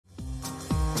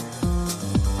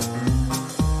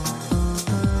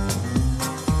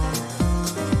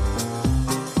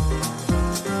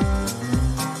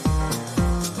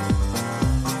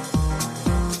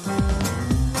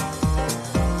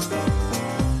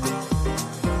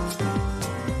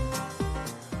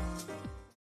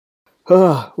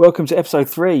Welcome to episode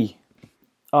 3.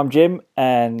 I'm Jim,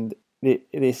 and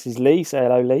this is Lee. Say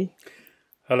hello, Lee.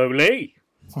 Hello, Lee.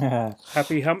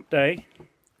 Happy Hump Day.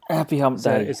 Happy Hump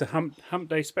Day. It's a hump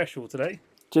Day special today.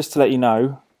 Just to let you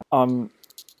know, I'm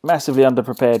massively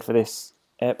underprepared for this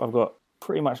ep. I've got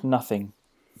pretty much nothing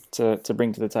to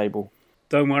bring to the table.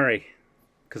 Don't worry,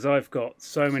 because I've got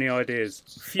so many ideas.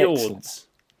 Fjords. Excellent.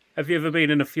 Have you ever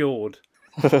been in a fjord?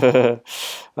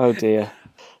 Oh dear.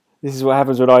 This is what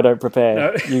happens when I don't prepare.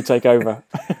 No. You take over.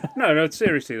 No,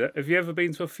 seriously. Have you ever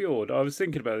been to a fjord? I was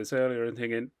thinking about this earlier and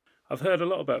thinking, I've heard a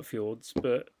lot about fjords,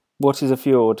 but... What is a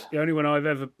fjord? The only one I've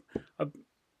ever...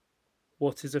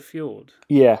 What is a fjord?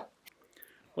 Yeah.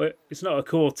 Well, it's not a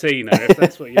cortina, if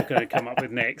that's what you're going to come up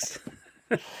with next.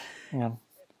 Yeah.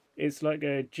 It's like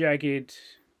a jagged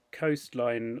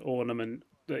coastline ornament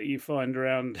that you find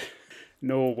around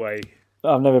Norway.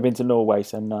 I've never been to Norway,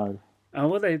 so no. Oh,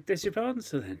 well, there's your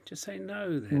answer then. Just say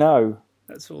no then. No.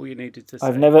 That's all you needed to say.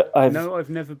 I've never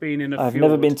been in a fjord. I've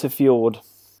never been to fjord.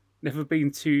 Never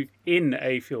been in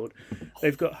a fjord.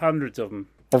 They've got hundreds of them.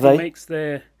 Have they?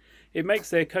 It makes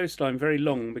their coastline very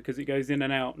long because it goes in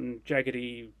and out and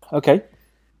jaggedy. Okay.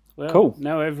 Well, cool.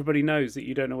 Now everybody knows that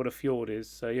you don't know what a fjord is,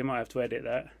 so you might have to edit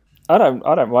that. I don't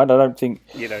mind. I don't think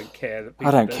you don't care. That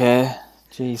I don't care.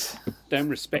 Jeez. Don't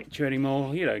respect you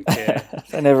anymore. You don't care.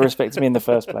 They never respected me in the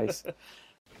first place.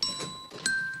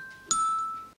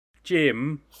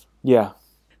 Jim. Yeah.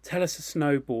 Tell us a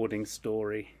snowboarding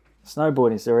story.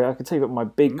 Snowboarding story. I can tell you about my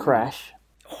big crash.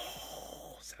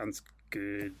 Oh, sounds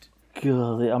good.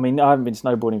 God, I mean, I haven't been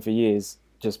snowboarding for years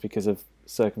just because of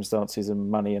circumstances and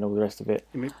money and all the rest of it.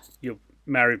 I mean, you're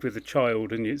married with a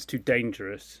child and it's too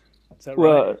dangerous. Is that right?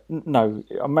 Well, no.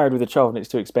 I'm married with a child and it's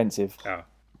too expensive. Oh.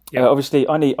 Yeah. Obviously,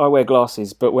 I wear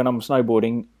glasses, but when I'm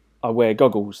snowboarding, I wear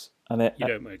goggles. And you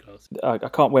don't wear glasses. I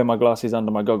can't wear my glasses under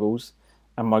my goggles,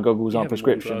 and my goggles aren't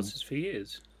prescription. You haven't worn glasses for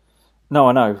years. No,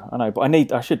 I know,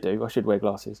 but I should wear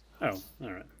glasses. Oh,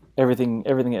 all right. Everything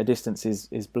at a distance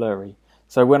is blurry.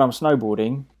 So when I'm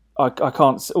snowboarding, I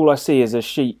can't. All I see is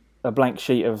a blank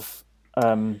sheet of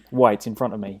white in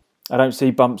front of me. I don't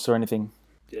see bumps or anything.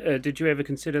 Did you ever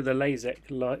consider the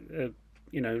LASIK,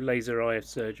 laser eye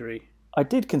surgery? I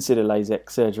did consider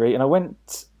LASIK surgery, and I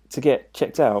went to get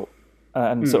checked out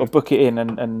and sort of book it in,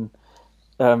 and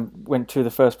went through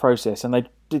the first process. And they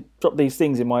did drop these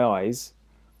things in my eyes,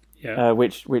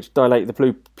 which dilate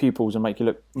the pupils and make you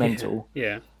look mental.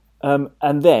 Yeah.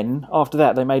 And then after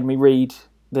that, they made me read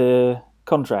the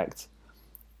contract,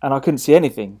 and I couldn't see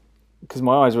anything because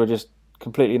my eyes were just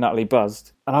completely and utterly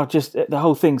buzzed. And the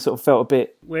whole thing sort of felt a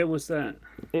bit. Where was that?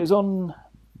 It was on.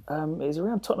 It was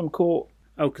around Tottenham Court.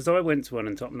 Oh, because I went to one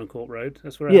in Tottenham Court Road.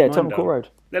 That's where I had mine Tottenham done. Court Road.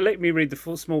 They let me read the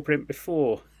full small print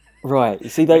before. Right. You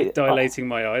see, they dilating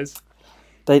my eyes.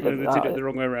 They did it the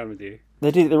wrong way around with you.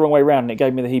 They did it the wrong way around, and it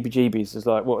gave me the heebie-jeebies. It's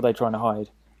like, what were they trying to hide?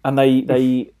 And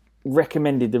they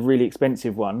recommended the really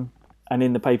expensive one, and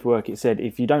in the paperwork it said,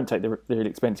 if you don't take the really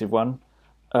expensive one,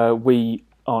 we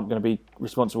aren't going to be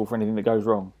responsible for anything that goes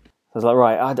wrong. So I was like,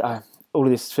 right, all of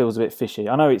this feels a bit fishy.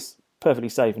 I know it's perfectly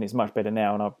safe and it's much better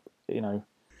now, and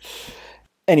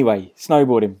Anyway,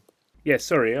 snowboarding. Yeah,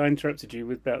 sorry, I interrupted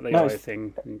you about the eye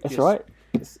thing. That's all right.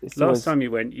 Last time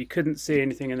you went, you couldn't see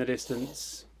anything in the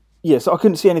distance. Yeah, so I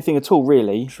couldn't see anything at all,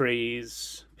 really.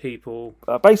 Trees, people.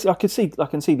 Basically, I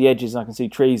can see the edges, and I can see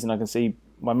trees, and I can see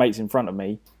my mates in front of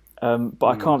me, but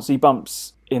I can't see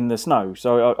bumps in the snow.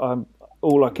 So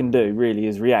all I can do really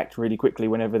is react really quickly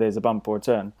whenever there's a bump or a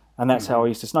turn, and that's how I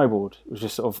used to snowboard. It was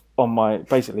just sort of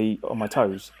basically on my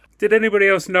toes. Did anybody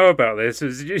else know about this, or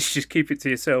did you just keep it to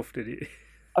yourself? Did you?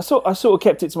 I sort of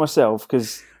kept it to myself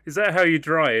because. Is that how you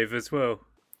drive as well?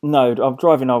 No, I'm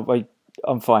driving.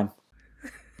 I'm fine.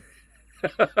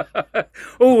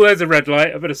 Oh, there's a red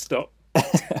light. I better stop.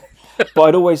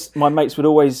 But my mates would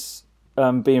always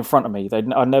be in front of me.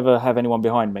 I'd never have anyone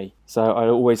behind me. So I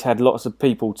always had lots of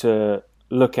people to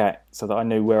look at so that I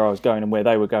knew where I was going and where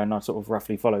they were going, and I sort of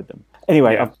roughly followed them.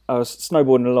 Anyway, yeah. I was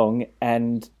snowboarding along,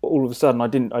 and all of a sudden I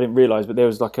didn't realise, but there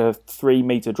was like a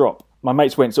 3-metre drop. My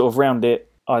mates went sort of round it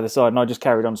either side, and I just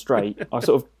carried on straight. I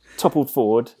sort of toppled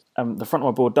forward, and the front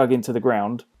of my board dug into the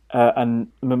ground, and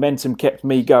momentum kept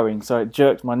me going. So it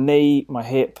jerked my knee, my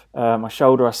hip, my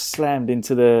shoulder. I slammed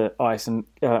into the ice and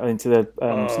into the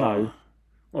snow.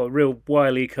 Well, a real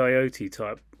Wile E. Coyote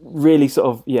type. Really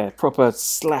sort of, proper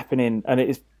slapping in. And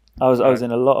I was in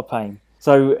a lot of pain.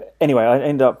 So anyway, I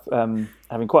ended up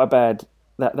having quite a bad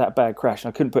bad crash.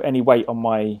 And I couldn't put any weight on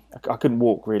I couldn't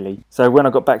walk really. So when I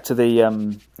got back to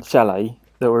the chalet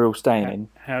that we were all staying in.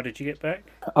 How did you get back?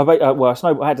 I had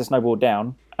to snowboard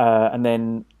down, and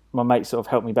then my mates sort of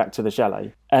helped me back to the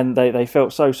chalet, and they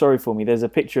felt so sorry for me. There's a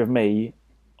picture of me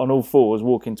on all fours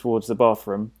walking towards the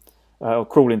bathroom, or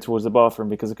crawling towards the bathroom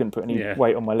because I couldn't put any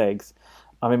weight on my legs.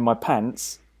 I'm in my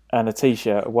pants and a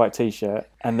t-shirt, a white t-shirt,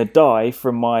 and the dye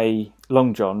from my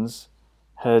long johns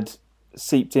had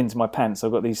seeped into my pants.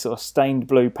 I've got these sort of stained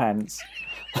blue pants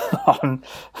on,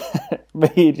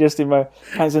 me just in my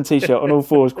pants and t-shirt on all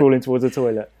fours crawling towards the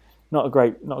toilet. Not a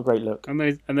great look. And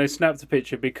they snapped a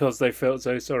picture because they felt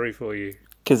so sorry for you.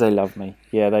 Because they love me.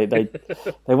 Yeah, they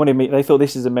wanted me. They thought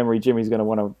this is a memory Jimmy's going to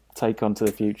want to take on to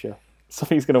the future.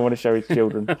 Something he's going to want to show his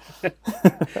children.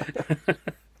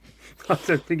 I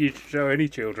don't think you should show any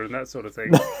children that sort of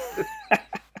thing.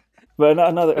 But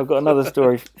I've got another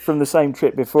story from the same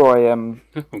trip before I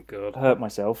hurt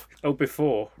myself. Oh,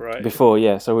 before, right? Before,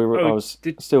 yeah. So I was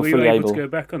still fully able. Were you able to go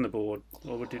back on the board,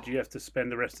 or did you have to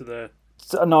spend the rest of the?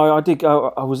 So, no, I did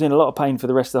go. I was in a lot of pain for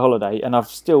the rest of the holiday, and I've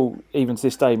still, even to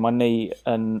this day, my knee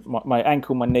and my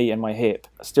ankle, my knee and my hip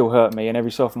still hurt me, and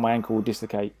every so often my ankle will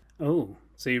dislocate. Oh,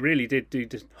 so you really did do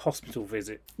the hospital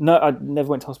visit? No, I never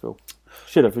went to hospital.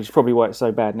 Should have, which is probably why it's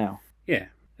so bad now. Yeah,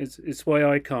 it's why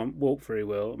I can't walk very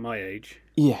well at my age.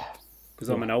 Yeah, because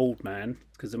I'm an old man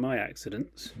because of my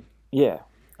accidents. Yeah,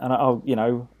 and I'll,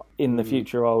 in the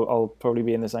future, I'll probably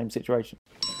be in the same situation.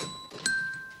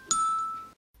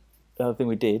 The other thing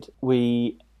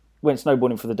we went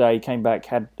snowboarding for the day, came back,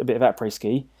 had a bit of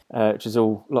après-ski, which is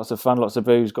all lots of fun, lots of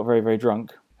booze, got very, very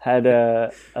drunk, had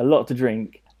a lot to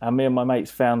drink, and me and my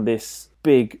mates found this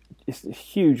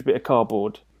huge bit of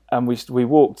cardboard, and we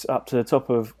walked up to the top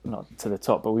of, not to the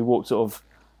top, but we walked sort of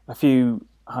a few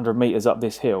 100 metres up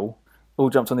this hill,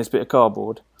 all jumped on this bit of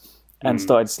cardboard, and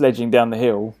started sledging down the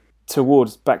hill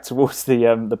towards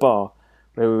the bar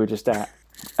where we were just at.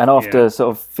 And after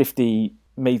sort of 50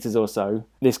 metres or so,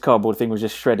 this cardboard thing was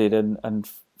just shredded and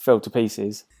fell to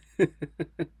pieces. So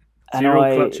and you're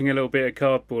all clutching a little bit of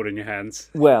cardboard in your hands.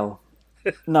 Well,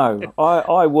 no,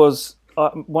 I was.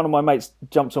 One of my mates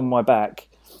jumped on my back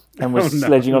and was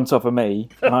sledging on top of me,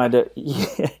 and I had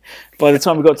by the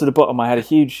time we got to the bottom, I had a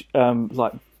huge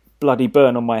bloody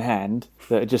burn on my hand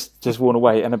that had just worn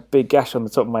away, and a big gash on the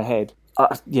top of my head.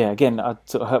 Again, I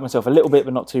sort of hurt myself a little bit,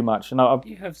 but not too much. And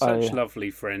you have such lovely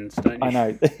friends, don't you? I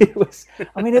know. It was.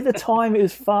 I mean, at the time, it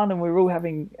was fun, and we were all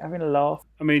having a laugh.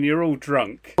 I mean, you're all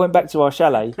drunk. I went back to our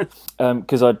chalet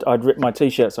because I'd ripped my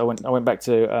t-shirt, so I went back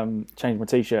to change my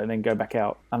t-shirt and then go back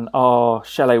out. And our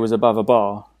chalet was above a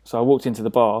bar, so I walked into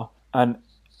the bar, and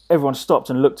everyone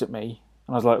stopped and looked at me,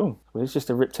 and I was like, "Oh, well, it's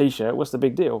just a ripped t-shirt. What's the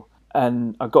big deal?"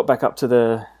 And I got back up to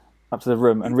the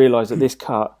room and realised that this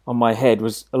cut on my head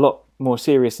was a lot more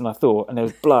serious than I thought, and there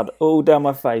was blood all down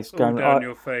my face, going down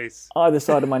your face, either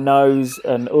side of my nose,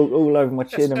 and all over my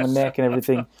chin and my neck and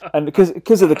everything. And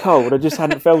because of the cold, I just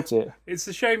hadn't felt it. It's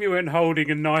a shame you weren't holding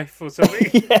a knife or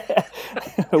something. Yeah.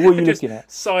 What are you looking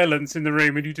at? Silence in the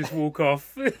room, and you just walk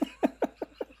off.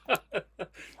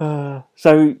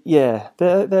 So yeah,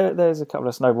 there's a couple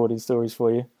of snowboarding stories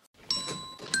for you.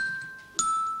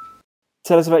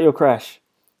 Tell us about your crash.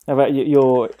 About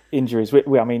your injuries. Should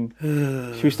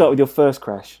we start with your first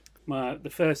crash? The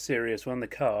first serious one, the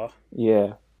car.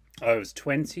 Yeah. I was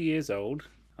 20 years old.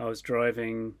 I was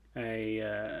driving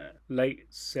a late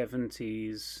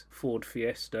 70s Ford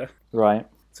Fiesta. Right.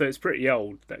 So it's pretty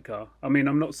old, that car. I mean,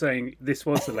 I'm not saying this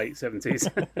was the late 70s.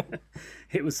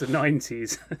 It was the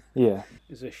 90s. Yeah. It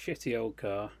was a shitty old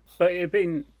car. But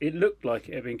it looked like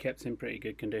it had been kept in pretty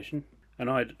good condition.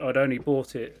 And I'd only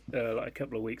bought it like a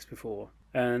couple of weeks before.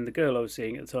 And the girl I was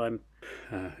seeing at the time,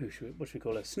 what should we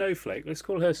call her? Snowflake. Let's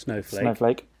call her Snowflake.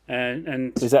 Snowflake.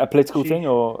 And is that a political thing,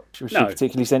 or was she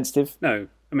particularly sensitive? No.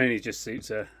 I mean, it just suits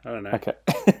her. I don't know. Okay.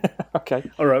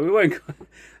 Okay. All right, we won't.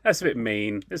 That's a bit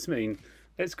mean. That's mean.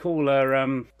 Let's call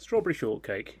her Strawberry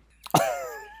Shortcake.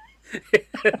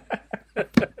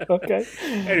 Okay.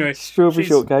 Anyway, Strawberry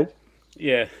Shortcake.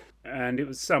 Yeah, and it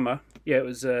was summer. Yeah, it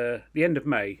was the end of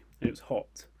May, and it was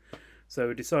hot. So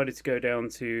we decided to go down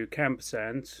to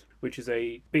Campersand, which is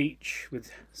a beach with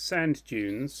sand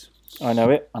dunes. I know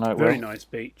it well. Very nice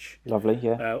beach. Lovely,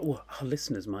 yeah. Our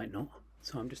listeners might not,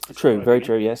 so I'm just true, very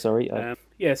true. Yeah, sorry.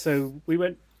 So we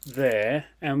went there,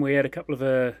 and we had a couple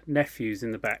of nephews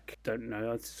in the back. Don't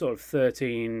know, sort of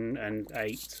 13 and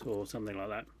 8 or something like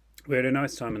that. We had a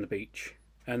nice time on the beach,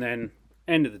 and then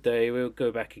end of the day we'll go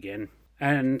back again.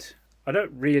 And I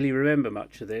don't really remember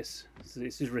much of this. So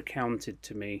this is recounted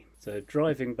to me. So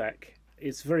driving back,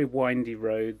 it's very windy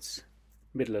roads,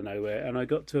 middle of nowhere, and I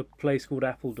got to a place called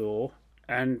Appledore,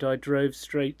 and I drove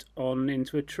straight on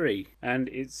into a tree. And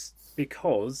it's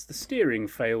because the steering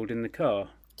failed in the car.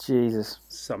 Jesus.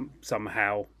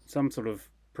 Somehow, some sort of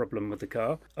problem with the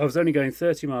car. I was only going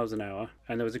 30 miles an hour,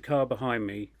 and there was a car behind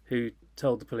me who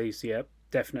told the police, yep,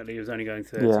 definitely he was only going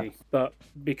 30. Yeah. But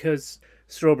because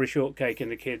Strawberry Shortcake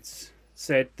and the kids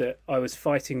said that I was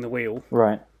fighting the wheel,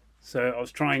 Right. so I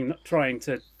was trying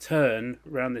to turn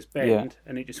around this bend,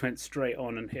 and it just went straight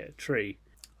on and hit a tree.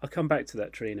 I'll come back to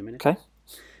that tree in a minute. Okay.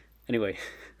 Anyway,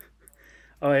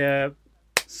 I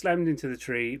slammed into the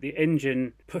tree. The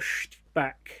engine pushed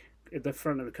back. The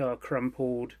front of the car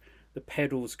crumpled. The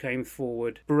pedals came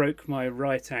forward. Broke my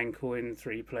right ankle in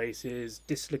 3 places.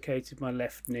 Dislocated my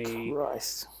left knee.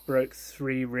 Christ. Broke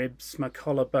 3 ribs. My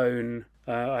collarbone.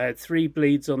 I had 3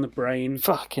 bleeds on the brain.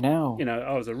 Fucking hell. You know,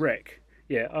 I was a wreck.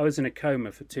 Yeah, I was in a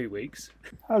coma for 2 weeks.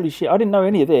 Holy shit. I didn't know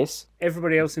any of this.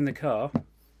 Everybody else in the car,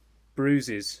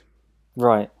 bruises.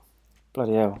 Right.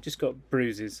 Bloody hell. Just got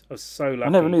bruises. I was so lucky. I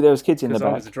never knew there was kids in the because I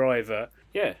back. was a driver.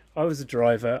 Yeah, I was a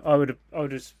driver. I would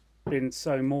have been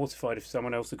so mortified if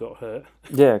someone else had got hurt.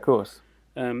 Yeah, of course.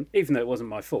 Even though it wasn't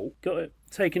my fault. Got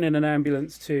taken in an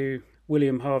ambulance to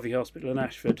William Harvey Hospital in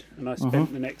Ashford, and I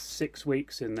spent the next 6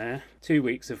 weeks in there. 2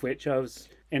 weeks of which I was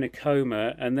in a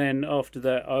coma, and then after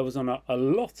that I was on a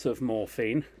lot of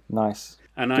morphine. Nice.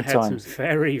 And Good I had times. some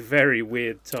very, very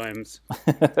weird times.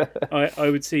 I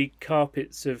would see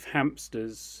carpets of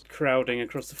hamsters crowding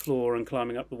across the floor and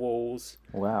climbing up the walls.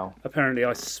 Wow. Apparently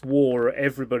I swore at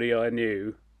everybody I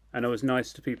knew, and I was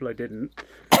nice to people I didn't.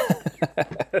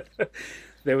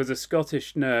 There was a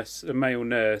Scottish nurse, a male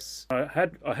nurse. I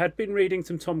had been reading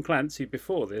some Tom Clancy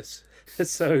before this,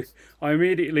 so I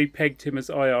immediately pegged him as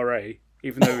IRA,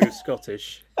 even though he was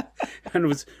Scottish, and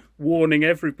was warning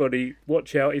everybody,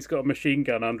 watch out, he's got a machine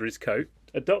gun under his coat.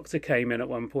 A doctor came in at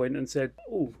one point and said,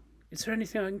 oh, is there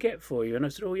anything I can get for you? And I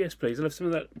said, oh, yes, please. I'll have some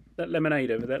of that lemonade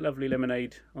over, that lovely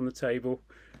lemonade on the table.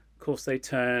 Of course, they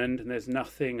turned and there's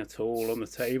nothing at all on the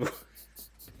table.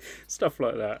 Stuff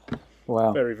like that.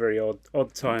 Wow. Very, very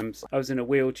odd times. I was in a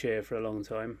wheelchair for a long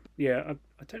time. Yeah,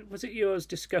 I don't. Was it you I was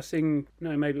discussing?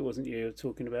 No, maybe it wasn't you. I was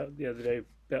talking about the other day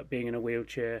about being in a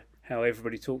wheelchair, how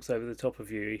everybody talks over the top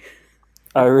of you.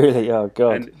 Oh, really? Oh,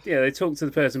 God. And yeah, they talk to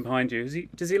the person behind you.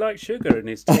 Does he like sugar in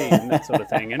his tea and that sort of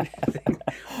thing? And you think,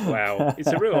 wow, it's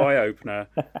a real eye opener.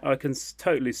 I can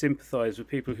totally sympathise with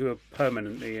people who are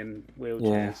permanently in wheelchairs.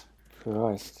 Yeah.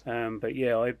 Christ. But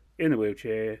yeah, I in the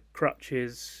wheelchair,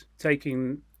 crutches,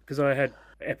 because I had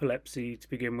epilepsy to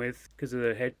begin with because of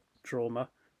the head trauma.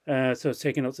 So I was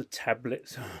taking lots of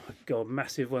tablets. Oh my God,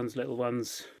 massive ones, little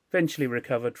ones. Eventually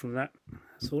recovered from that.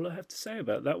 That's all I have to say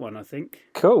about that one, I think.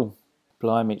 Cool.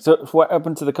 Blimey. So what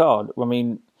happened to the car? I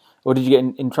mean, or did you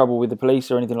get in trouble with the police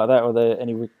or anything like that? Or were there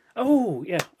any... Oh,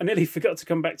 yeah. I nearly forgot to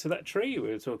come back to that tree we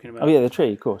were talking about. Oh, yeah, the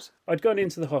tree, of course. I'd gone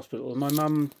into the hospital and my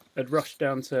mum had rushed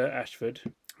down to Ashford,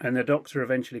 and the doctor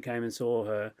eventually came and saw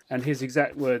her. And his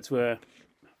exact words were,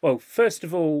 well, first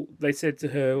of all, they said to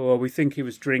her, well, we think he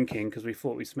was drinking because we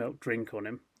thought we smelt drink on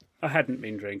him. I hadn't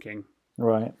been drinking.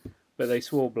 Right. But they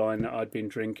swore blind that I'd been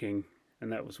drinking,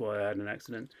 and that was why I had an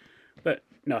accident. But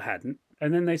no, I hadn't.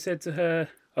 And then they said to her,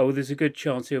 oh, well, there's a good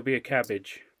chance he'll be a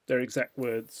cabbage. Their exact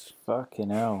words.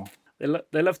 Fucking hell.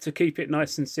 They love to keep it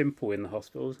nice and simple in the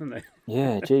hospitals, don't they?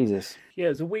 Yeah, Jesus. Yeah, it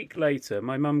was a week later.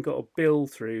 My mum got a bill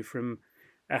through from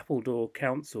Appledore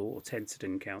Council, or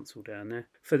Tenterden Council down there,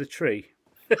 for the tree.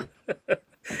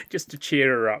 Just to cheer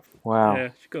her up. Wow. Yeah,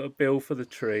 she got a bill for the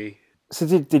tree. So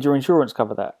did your insurance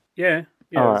cover that? Yeah.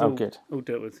 All it right, was all good. All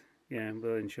dealt with. Yeah,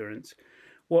 well, insurance.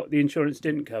 What the insurance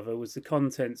didn't cover was the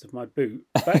contents of my boot.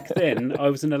 Back then, I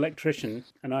was an electrician,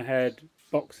 and I had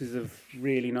boxes of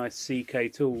really nice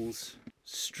CK tools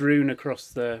strewn across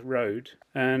the road,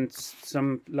 and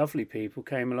some lovely people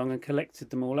came along and collected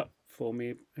them all up for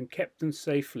me and kept them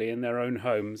safely in their own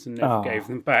homes and never gave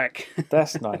them back.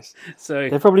 That's nice. So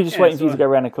they're probably just waiting for you so to go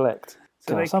around and collect.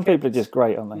 So God, some people are just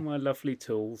great, aren't they? my lovely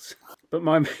tools. But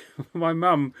my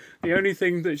mum, the only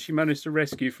thing that she managed to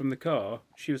rescue from the car,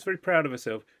 she was very proud of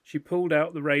herself. She pulled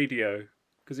out the radio,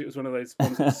 because it was one of those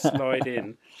ones that slide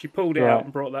in. She pulled it out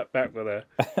and brought that back with her.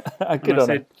 Good and I on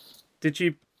said, her. did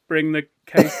you bring the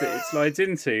case that it slides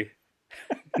into?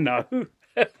 No.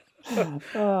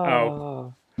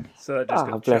 Oh. So that just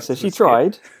got bless her. chucked to She the skip.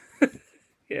 tried.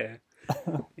 Yeah.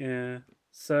 Yeah.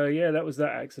 So, yeah, that was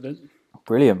that accident.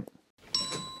 Brilliant.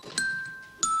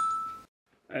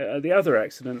 The other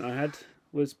accident I had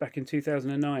was back in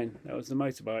 2009. That was the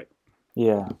motorbike.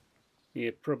 Yeah.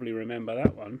 You probably remember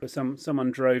that one. But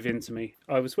someone drove into me.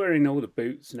 I was wearing all the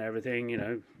boots and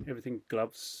everything, everything,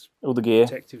 gloves, All the gear.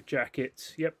 protective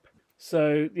jacket. Yep.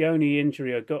 So the only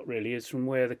injury I got really is from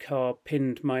where the car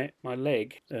pinned my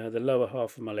leg, the lower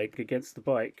half of my leg, against the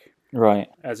bike. Right.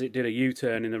 as it did a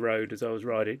U-turn in the road as I was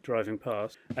driving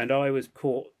past, and I was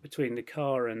caught between the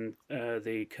car and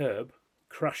the curb,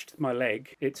 crushed my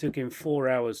leg. It took him 4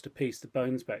 hours to piece the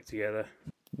bones back together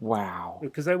Wow.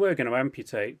 because they were going to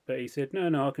amputate, but he said,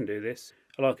 no, I can do this.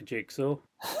 I like a jigsaw.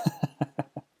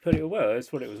 Put it well,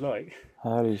 that's what it was like.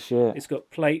 Holy shit. It's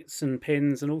got plates and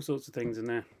pins and all sorts of things in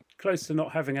there. Close to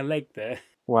not having a leg there.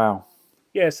 Wow.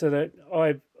 Yeah, so that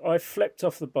I flipped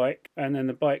off the bike and then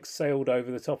the bike sailed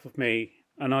over the top of me.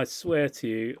 And I swear to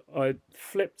you, I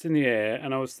flipped in the air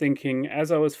and I was thinking,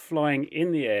 as I was flying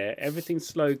in the air, everything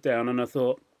slowed down and I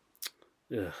thought,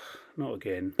 ugh, not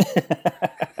again.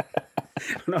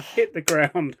 And I hit the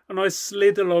ground and I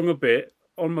slid along a bit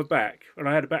on my back and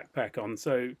I had a backpack on,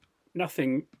 so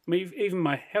nothing, even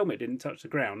my helmet didn't touch the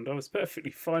ground. I was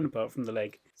perfectly fine apart from the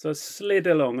leg. So I slid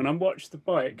along and I watched the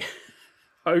bike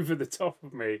over the top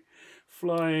of me,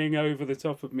 flying over the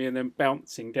top of me and then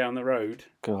bouncing down the road,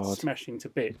 God. smashing to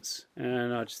bits.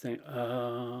 And I just think,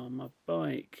 oh, my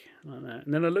bike, like that.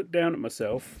 And then I looked down at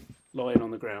myself, lying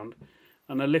on the ground,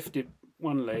 and I lifted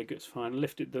one leg, it's fine. I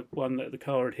lifted the one that the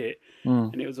car had hit,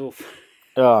 and it was all,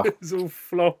 it was all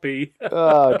floppy.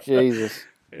 Oh, Jesus.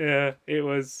 Yeah, it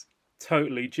was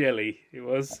totally jelly. It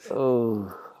was.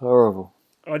 Oh, horrible.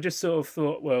 I just sort of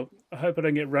thought, well, I hope I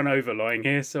don't get run over lying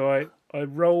here. So I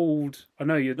rolled. I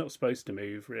know you're not supposed to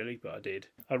move, really, but I did.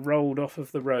 I rolled off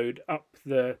of the road, up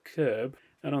the curb,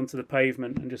 and onto the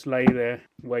pavement and just lay there,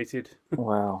 waited.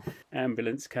 Wow.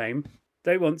 Ambulance came.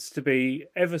 They want to be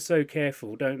ever so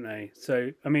careful, don't they?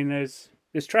 So, I mean, there's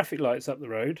traffic lights up the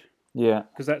road. Yeah.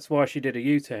 Because that's why she did a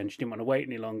U-turn. She didn't want to wait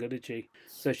any longer, did she?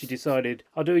 So she decided,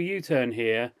 I'll do a U-turn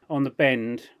here on the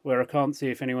bend where I can't see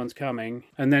if anyone's coming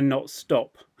and then not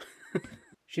stop.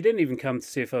 She didn't even come to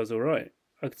see if I was all right.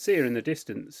 I could see her in the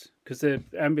distance because the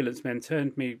ambulance men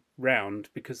turned me round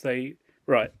because they...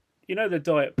 Right, you know the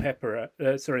Diet Pepper...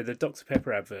 the Dr.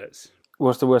 Pepper adverts?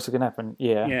 What's the worst that can happen?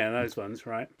 Yeah. Yeah, those ones,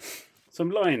 right. So I'm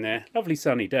lying there, lovely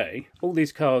sunny day. All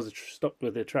these cars are stopped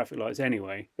with their traffic lights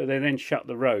anyway, but they then shut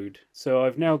the road. So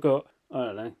I've now got, I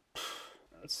don't know,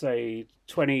 let's say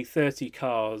 20, 30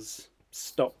 cars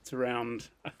stopped around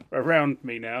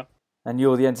me now. And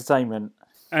you're the entertainment.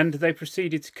 And they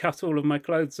proceeded to cut all of my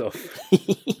clothes off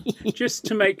just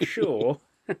to make sure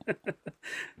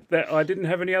that I didn't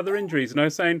have any other injuries. And I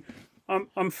was saying,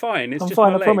 I'm fine. It's just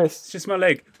fine, my leg. I promise. It's just my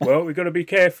leg. Well, we've got to be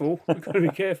careful. We've got to be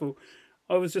careful.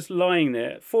 I was just lying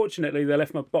there. Fortunately, they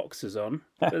left my boxers on,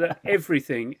 but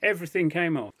everything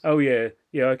came off. Oh yeah,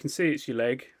 I can see it's your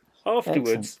leg.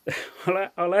 Afterwards,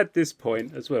 I'll add this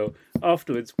point as well.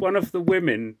 Afterwards, one of the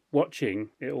women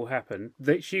watching it all happen,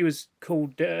 that she was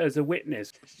called as a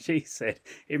witness. She said,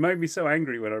 it made me so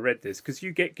angry when I read this, because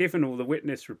you get given all the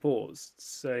witness reports to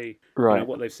say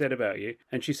what they've said about you.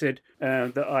 And she said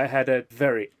that I had a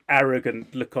very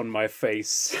arrogant look on my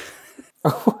face.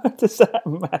 What does that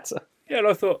matter? Yeah, and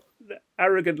I thought the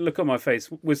arrogant look on my face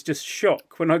was just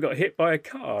shock when I got hit by a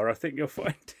car. I think you'll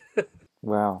find.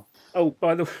 Wow. Oh,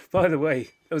 by the way,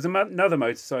 there was another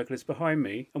motorcyclist behind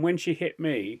me, and when she hit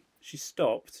me, she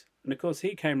stopped, and of course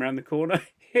he came round the corner,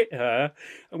 hit her,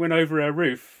 and went over her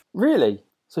roof. Really?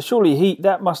 So surely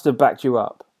that must have backed you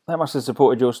up. That must have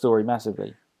supported your story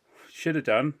massively. Should have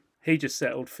done. He just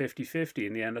settled 50-50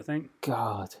 in the end, I think.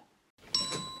 God.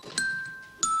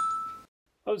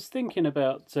 I was thinking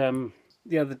about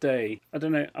the other day. I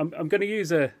don't know. I'm going to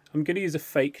use a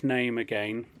fake name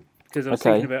again because I was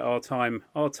thinking about our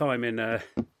time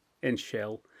in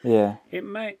Shell. Yeah. It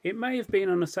may have been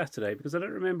on a Saturday because I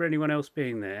don't remember anyone else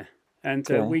being there. And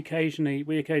we occasionally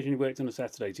worked on a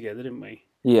Saturday together, didn't we?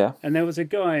 Yeah. And there was a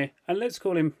guy, and let's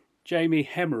call him Jamie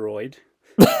Hemorrhoid.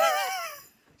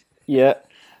 Yeah.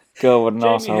 God, what an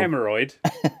arsehole. Jamie Hemorrhoid.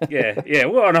 Yeah,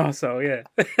 what an arsehole, yeah.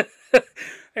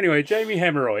 Anyway, Jamie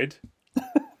Hemorrhoid.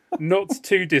 Not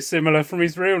too dissimilar from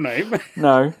his real name.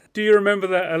 No. Do you remember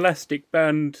that elastic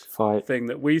band Fight thing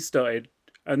that we started?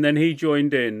 And then he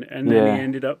joined in, and then he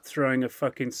ended up throwing a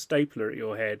fucking stapler at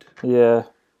your head. Yeah.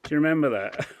 Do you remember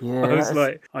that? Yeah. I was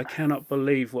like, I cannot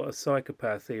believe what a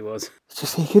psychopath he was. It's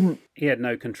just he couldn't... He had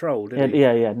no control, didn't he?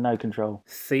 Yeah, he had no control.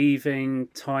 Thieving,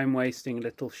 time-wasting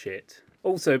little shit.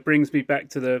 Also brings me back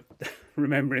to the...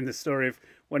 remembering the story of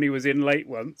when he was in late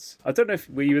once. I don't know if...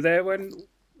 Were you there when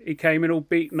he came in all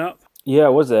beaten up? Yeah, I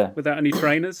was there. Without any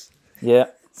trainers? Yeah.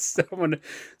 Someone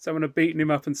had beaten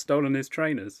him up and stolen his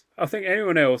trainers. I think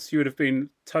anyone else, you would have been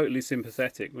totally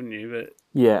sympathetic, wouldn't you? But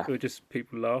yeah, it were just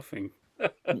people laughing.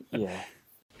 Yeah.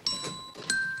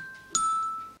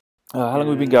 How long have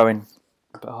we been going?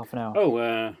 About half an hour.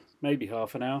 Oh, maybe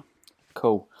half an hour.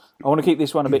 Cool. I want to keep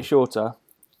this one a bit shorter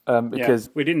Because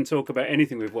we didn't talk about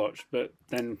anything we've watched, but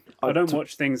then I don't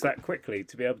watch things that quickly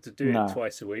to be able to do it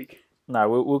twice a week. No,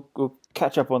 we'll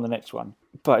catch up on the next one.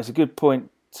 But it's a good point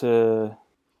to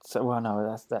say. Well,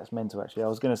 no, that's mental. Actually, I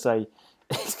was going to say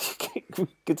it's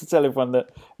good to tell everyone that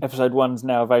episode 1's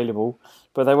now available,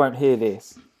 but they won't hear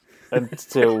this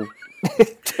until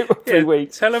 2 or 3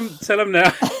 weeks. Tell them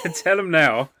now. Tell them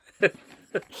now.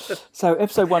 So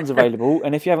episode 1's available,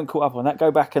 and if you haven't caught up on that,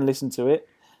 go back and listen to it.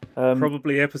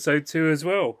 Probably episode 2 as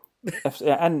well.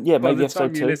 And maybe By the episode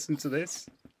time 2. you listen to this.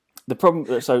 The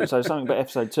problem, so something about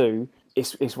episode 2,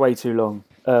 it's way too long.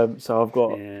 So I've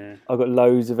got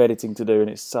loads of editing to do, and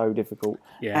it's so difficult.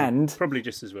 Yeah, and probably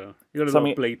just as well. You've got a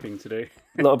lot of bleeping to do.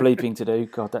 A lot of bleeping to do.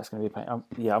 God, that's going to be a pain.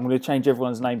 I'm going to change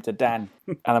everyone's name to Dan.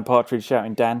 Alan Partridge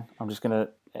shouting Dan. Everyone's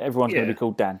going to be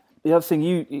called Dan. The other thing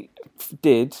you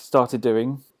started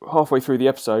doing halfway through the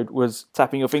episode was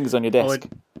tapping your fingers on your desk.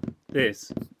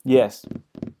 This? Yes.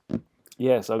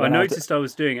 I noticed I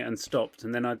was doing it and stopped,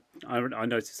 and then I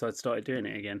noticed I'd started doing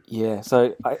it again. Yeah,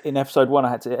 so in episode 1 I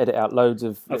had to edit out loads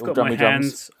of I've little got my drummy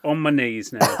hands on my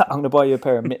knees now. I'm going to buy you a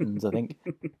pair of mittens, I think.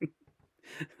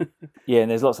 Yeah,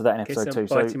 and there's lots of that in episode 2. I'm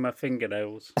biting my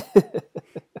fingernails.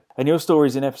 And your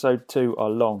stories in episode 2 are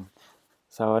long,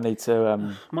 so I need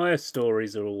to... My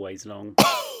stories are always long.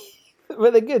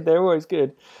 But they're good. They're always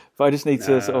good. But I just need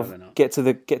to sort of get to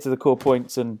the core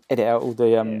points and edit out all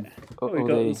the. We've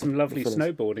got some lovely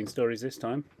snowboarding stories this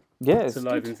time. Yeah, it's to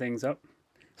liven things up.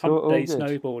 Hump Day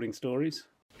snowboarding stories.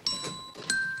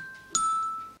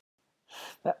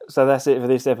 So that's it for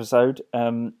this episode.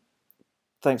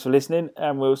 Thanks for listening,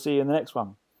 and we'll see you in the next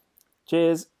one.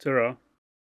 Cheers. Ta-ra.